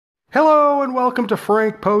Hello and welcome to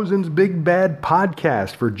Frank Posen's Big Bad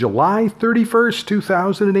Podcast for July 31st,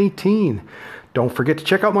 2018. Don't forget to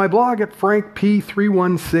check out my blog at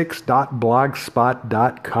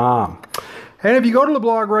frankp316.blogspot.com. And if you go to the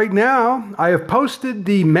blog right now, I have posted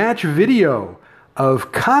the match video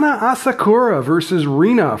of Kana Asakura versus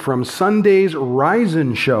Rina from Sunday's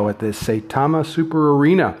Rizin show at the Saitama Super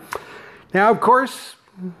Arena. Now, of course,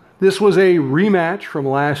 this was a rematch from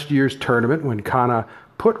last year's tournament when Kana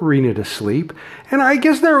put Rina to sleep, and I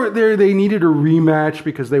guess they needed a rematch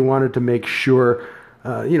because they wanted to make sure,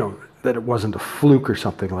 that it wasn't a fluke or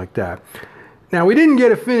something like that. Now, we didn't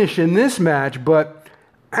get a finish in this match, but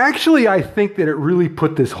actually I think that it really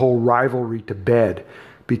put this whole rivalry to bed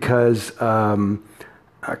because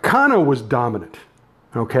Kana was dominant,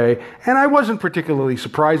 okay? And I wasn't particularly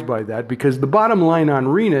surprised by that because the bottom line on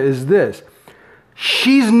Rina is this.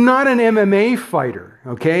 She's not an MMA fighter,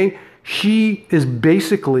 okay? She is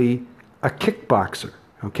basically a kickboxer,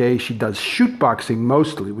 okay? She does shoot boxing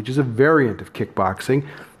mostly, which is a variant of kickboxing.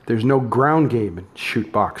 There's no ground game in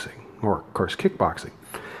shoot boxing, or of course kickboxing.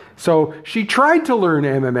 So she tried to learn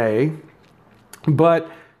MMA, but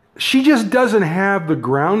she just doesn't have the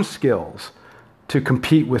ground skills to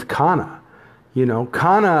compete with Kana. You know,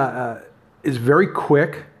 Kana is very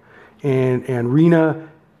quick, and Rina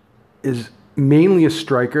is mainly a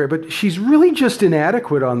striker, but she's really just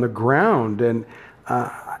inadequate on the ground. And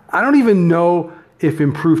I don't even know if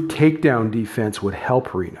improved takedown defense would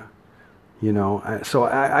help Rina. You know, so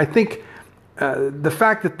I think the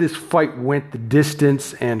fact that this fight went the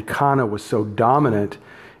distance and Kana was so dominant,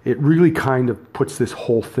 it really kind of puts this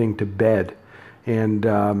whole thing to bed. And,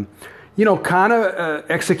 Kana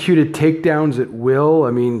executed takedowns at will.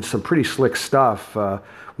 I mean, some pretty slick stuff.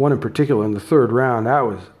 One in particular in the third round, that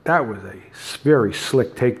was a very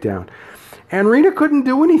slick takedown. And Rina couldn't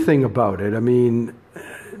do anything about it. I mean,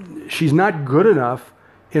 she's not good enough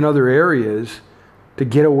in other areas to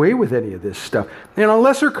get away with any of this stuff. In a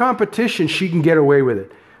lesser competition, she can get away with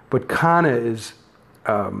it. But Kana is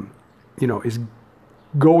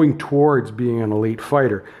going towards being an elite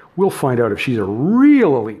fighter. We'll find out if she's a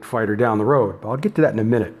real elite fighter down the road. But I'll get to that in a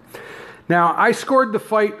minute. Now, I scored the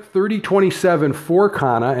fight 30-27 for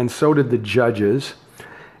Kana, and so did the judges.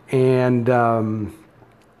 And,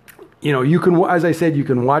 you can, as I said, you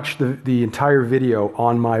can watch the entire video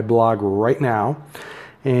on my blog right now.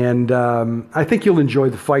 And I think you'll enjoy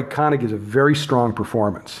the fight. Kana gives a very strong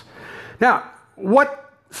performance. Now,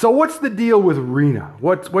 what's the deal with Rina?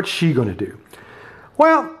 What's she going to do?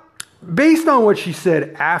 Well, based on what she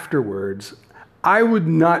said afterwards, I would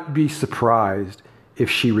not be surprised if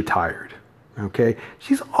she retired. Okay?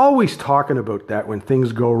 She's always talking about that when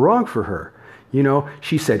things go wrong for her. You know,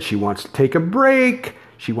 she said she wants to take a break.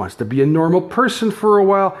 She wants to be a normal person for a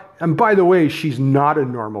while. And by the way, she's not a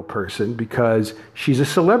normal person because she's a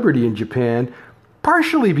celebrity in Japan,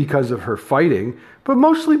 partially because of her fighting, but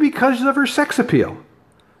mostly because of her sex appeal.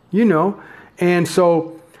 You know? And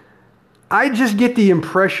so I just get the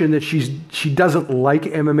impression that she doesn't like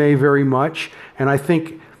MMA very much. And I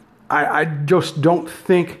think, I just don't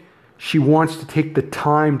think she wants to take the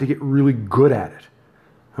time to get really good at it,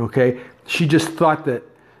 okay? She just thought that,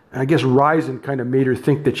 I guess Rizin kind of made her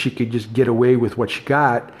think that she could just get away with what she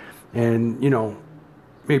got and,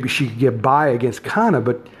 maybe she could get by against Kana,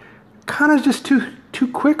 but Kana's just too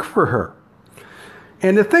quick for her.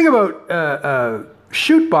 And the thing about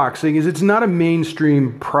shoot boxing is it's not a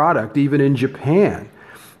mainstream product, even in Japan.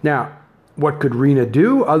 Now, what could Rina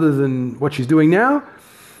do other than what she's doing now?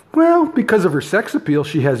 Well, because of her sex appeal,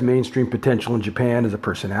 she has mainstream potential in Japan as a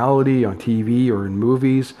personality on TV or in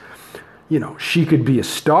movies. She could be a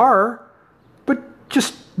star, but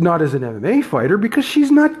just not as an MMA fighter because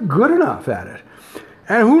she's not good enough at it.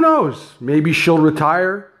 And who knows? Maybe she'll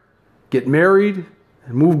retire, get married,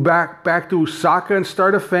 and move back to Osaka and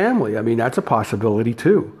start a family. I mean, that's a possibility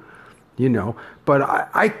too. But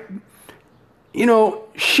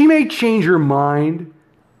she may change her mind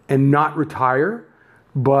and not retire.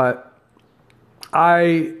 But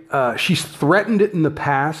she's threatened it in the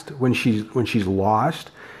past when she's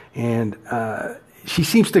lost, and she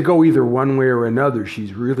seems to go either one way or another.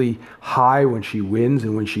 She's really high when she wins,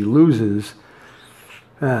 and when she loses,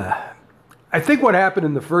 I think what happened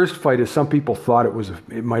in the first fight is some people thought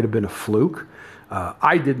it might have been a fluke.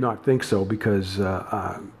 I did not think so because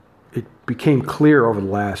it became clear over the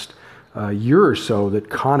last year or so that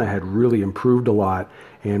Kana had really improved a lot.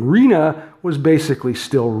 And Rina was basically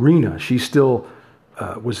still Rina. She still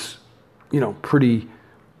was, pretty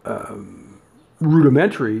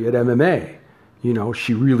rudimentary at MMA.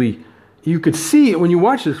 You could see, when you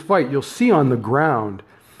watch this fight, you'll see on the ground,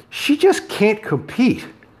 she just can't compete.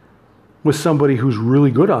 with somebody who's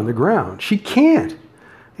really good on the ground. She can't.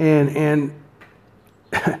 And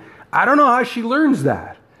I don't know how she learns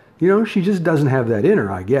that. She just doesn't have that in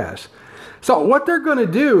her, I guess. So what they're going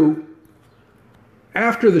to do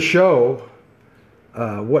after the show,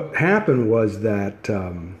 what happened was that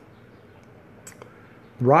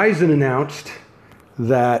Rizin announced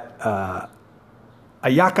that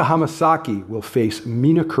Ayaka Hamasaki will face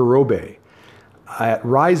Mina Kurobe at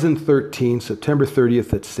Rizin 13, September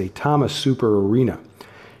 30th at Saitama Super Arena.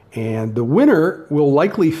 And the winner will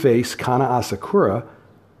likely face Kana Asakura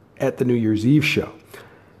at the New Year's Eve show.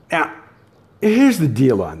 Now, here's the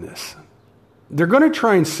deal on this. They're going to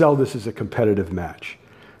try and sell this as a competitive match,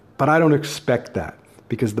 but I don't expect that,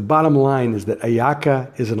 because the bottom line is that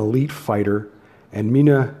Ayaka is an elite fighter and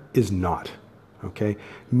Mina is not. Okay?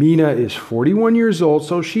 Mina is 41 years old,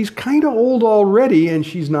 so she's kind of old already, and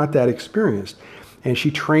she's not that experienced. And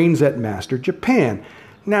she trains at Master Japan.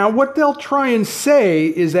 Now, what they'll try and say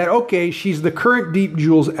is that, okay, she's the current Deep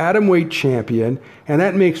Jewels atomweight champion, and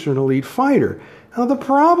that makes her an elite fighter. Now, the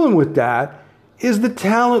problem with that is the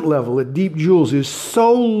talent level at Deep Jewels is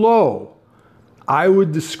so low. I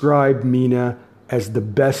would describe Mina as the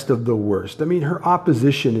best of the worst. I mean, her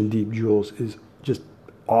opposition in Deep Jewels is just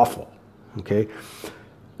awful. Okay?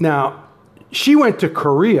 Now, she went to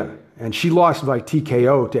Korea, and she lost by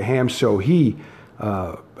TKO to Ham So-hee,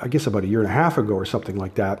 I guess about a year and a half ago or something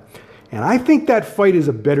like that. And I think that fight is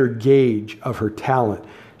a better gauge of her talent.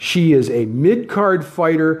 She is a mid-card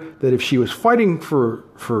fighter that if she was fighting for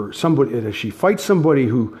somebody, if she fights somebody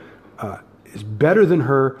who is better than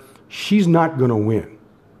her, she's not going to win.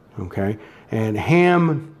 Okay? And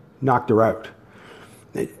Ham knocked her out.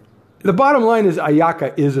 The bottom line is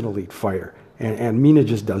Ayaka is an elite fighter, and Mina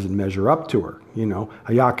just doesn't measure up to her.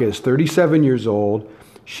 Ayaka is 37 years old.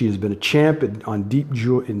 She has been a champ in Deep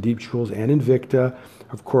Jewels and Invicta.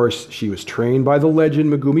 Of course, she was trained by the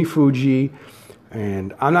legend Megumi Fuji.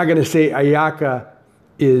 And I'm not going to say Ayaka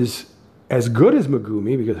is as good as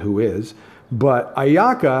Megumi, because who is? But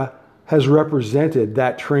Ayaka has represented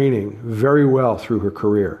that training very well through her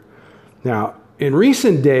career. Now, in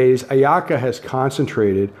recent days, Ayaka has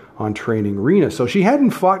concentrated on training Rina. So she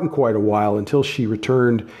hadn't fought in quite a while until she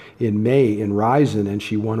returned in May in Rizin, and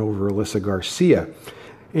she won over Alyssa Garcia.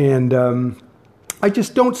 And I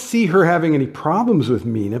just don't see her having any problems with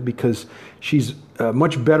Mina, because she's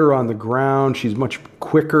much better on the ground. She's much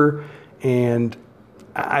quicker, and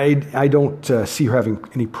I don't see her having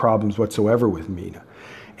any problems whatsoever with Mina.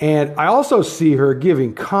 And I also see her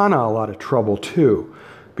giving Kana a lot of trouble too,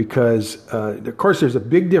 because of course there's a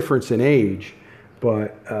big difference in age,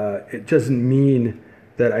 but it doesn't mean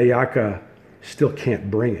that Ayaka still can't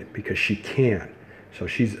bring it, because she can. So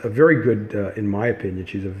she's a very good, in my opinion,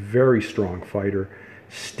 she's a very strong fighter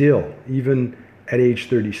still. Even at age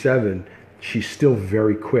 37, she's still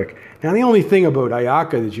very quick. Now, the only thing about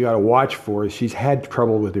Ayaka that you got to watch for is she's had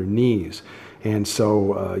trouble with her knees. And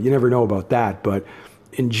so you never know about that. But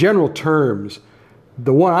in general terms,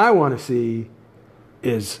 the one I want to see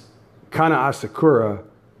is Kana Asakura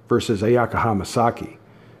versus Ayaka Hamasaki.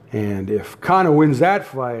 And if Kana wins that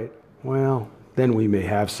fight, well, then we may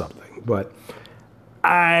have something. But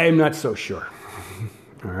I'm not so sure.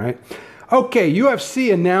 All right. Okay,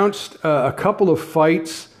 UFC announced a couple of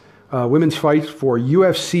fights, women's fights for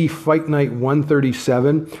UFC Fight Night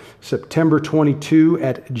 137, September 22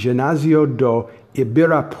 at Ginásio do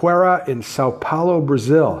Ibirapuera in Sao Paulo,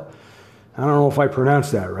 Brazil. I don't know if I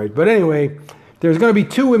pronounced that right, but anyway, there's going to be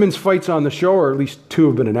two women's fights on the show, or at least two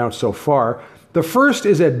have been announced so far. The first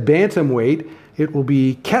is at bantamweight. It will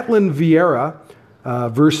be Ketlin Vieira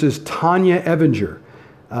versus Tanya Evinger.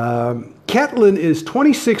 Ketlin is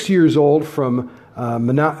 26 years old from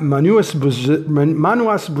Manaus,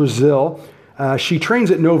 Brazil. She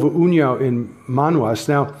trains at Nova União in Manaus.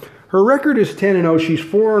 Now, her record is 10-0. She's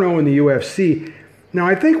 4-0 in the UFC. Now,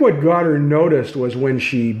 I think what got her noticed was when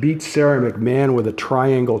she beat Sarah McMahon with a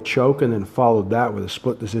triangle choke and then followed that with a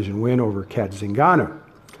split decision win over Kat Zingano.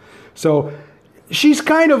 So she's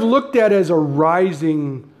kind of looked at as a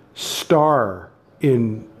rising star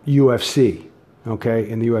in UFC, okay,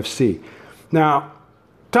 in the UFC. Now,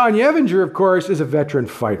 Tanya Evinger, of course, is a veteran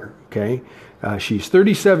fighter, okay? She's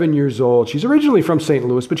 37 years old. She's originally from St.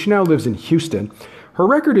 Louis, but she now lives in Houston. Her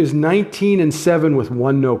record is 19-7 with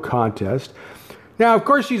one no contest. Now, of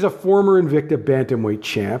course, she's a former Invicta bantamweight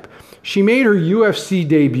champ. She made her UFC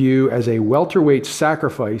debut as a welterweight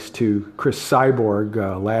sacrifice to Chris Cyborg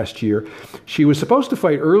last year. She was supposed to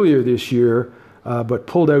fight earlier this year, but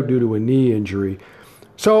pulled out due to a knee injury.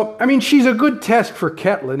 So, I mean, she's a good test for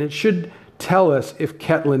Ketlin. It should tell us if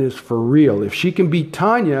Ketlin is for real. If she can beat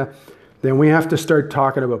Tanya, then we have to start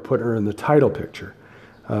talking about putting her in the title picture.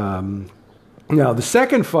 Now, the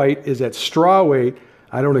second fight is at strawweight.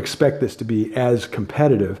 I don't expect this to be as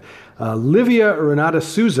competitive. Livia Renata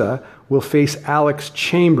Souza will face Alex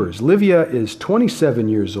Chambers. Livia is 27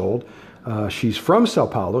 years old. She's from Sao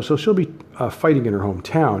Paulo, so she'll be fighting in her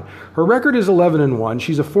hometown. Her record is 11-1.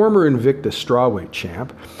 She's a former Invicta strawweight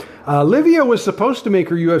champ. Livia was supposed to make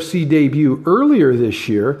her UFC debut earlier this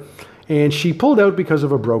year, and she pulled out because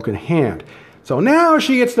of a broken hand. So now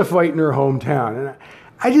she gets to fight in her hometown. And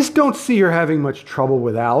I just don't see her having much trouble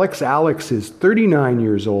with Alex. Alex is 39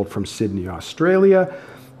 years old from Sydney, Australia,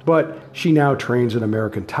 but she now trains an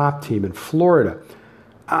American Top Team in Florida.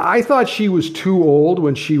 I thought she was too old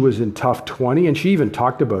when she was in Tough 20, and she even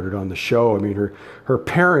talked about it on the show. I mean, her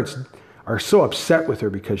parents are so upset with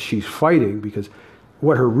her because she's fighting, because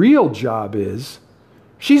what her real job is,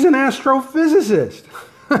 she's an astrophysicist.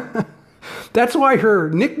 That's why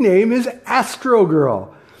her nickname is Astro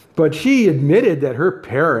Girl. But she admitted that her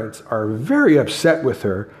parents are very upset with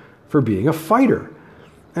her for being a fighter.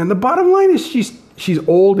 And the bottom line is she's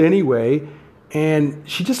old anyway, and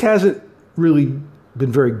she just hasn't really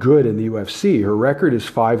been very good in the UFC. Her record is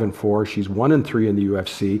 5-4. She's 1-3 in the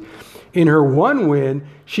UFC. In her one win,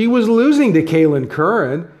 she was losing to Kaylin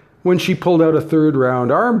Curran when she pulled out a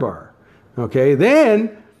third-round armbar. Okay,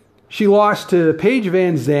 then she lost to Paige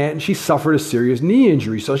Van Zandt, and she suffered a serious knee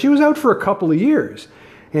injury. So she was out for a couple of years.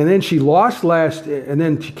 And then she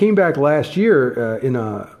came back last year in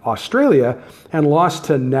Australia and lost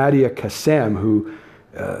to Nadia Kassem, who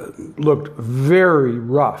looked very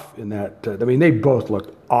rough in that. They both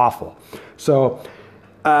looked awful. So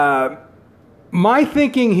my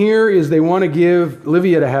thinking here is they want to give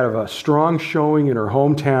Livia to have a strong showing in her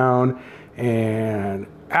hometown, and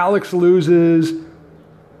Alex loses,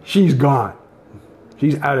 she's gone.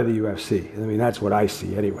 She's out of the UFC. That's what I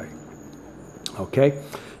see anyway. Okay,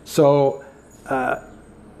 so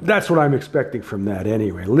that's what I'm expecting from that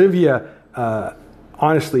anyway. Livia,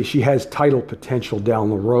 honestly, she has title potential down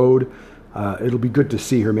the road. It'll be good to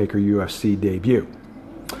see her make her UFC debut.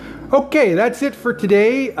 Okay, that's it for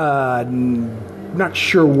today. Not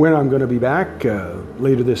sure when I'm going to be back.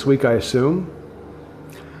 Later this week, I assume.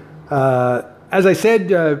 As I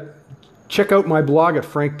said, check out my blog at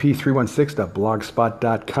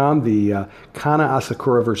frankp316.blogspot.com. The Kana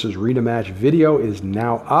Asakura versus Rina match video is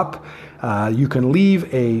now up. You can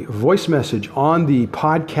leave a voice message on the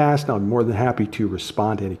podcast. I'm more than happy to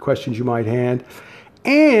respond to any questions you might have.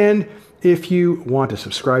 And if you want to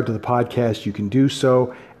subscribe to the podcast, you can do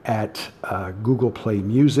so at Google Play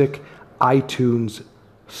Music, iTunes,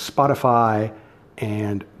 Spotify,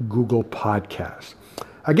 and Google Podcasts.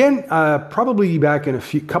 Again, probably back in a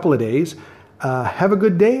couple of days. Have a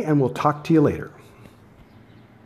good day, and we'll talk to you later.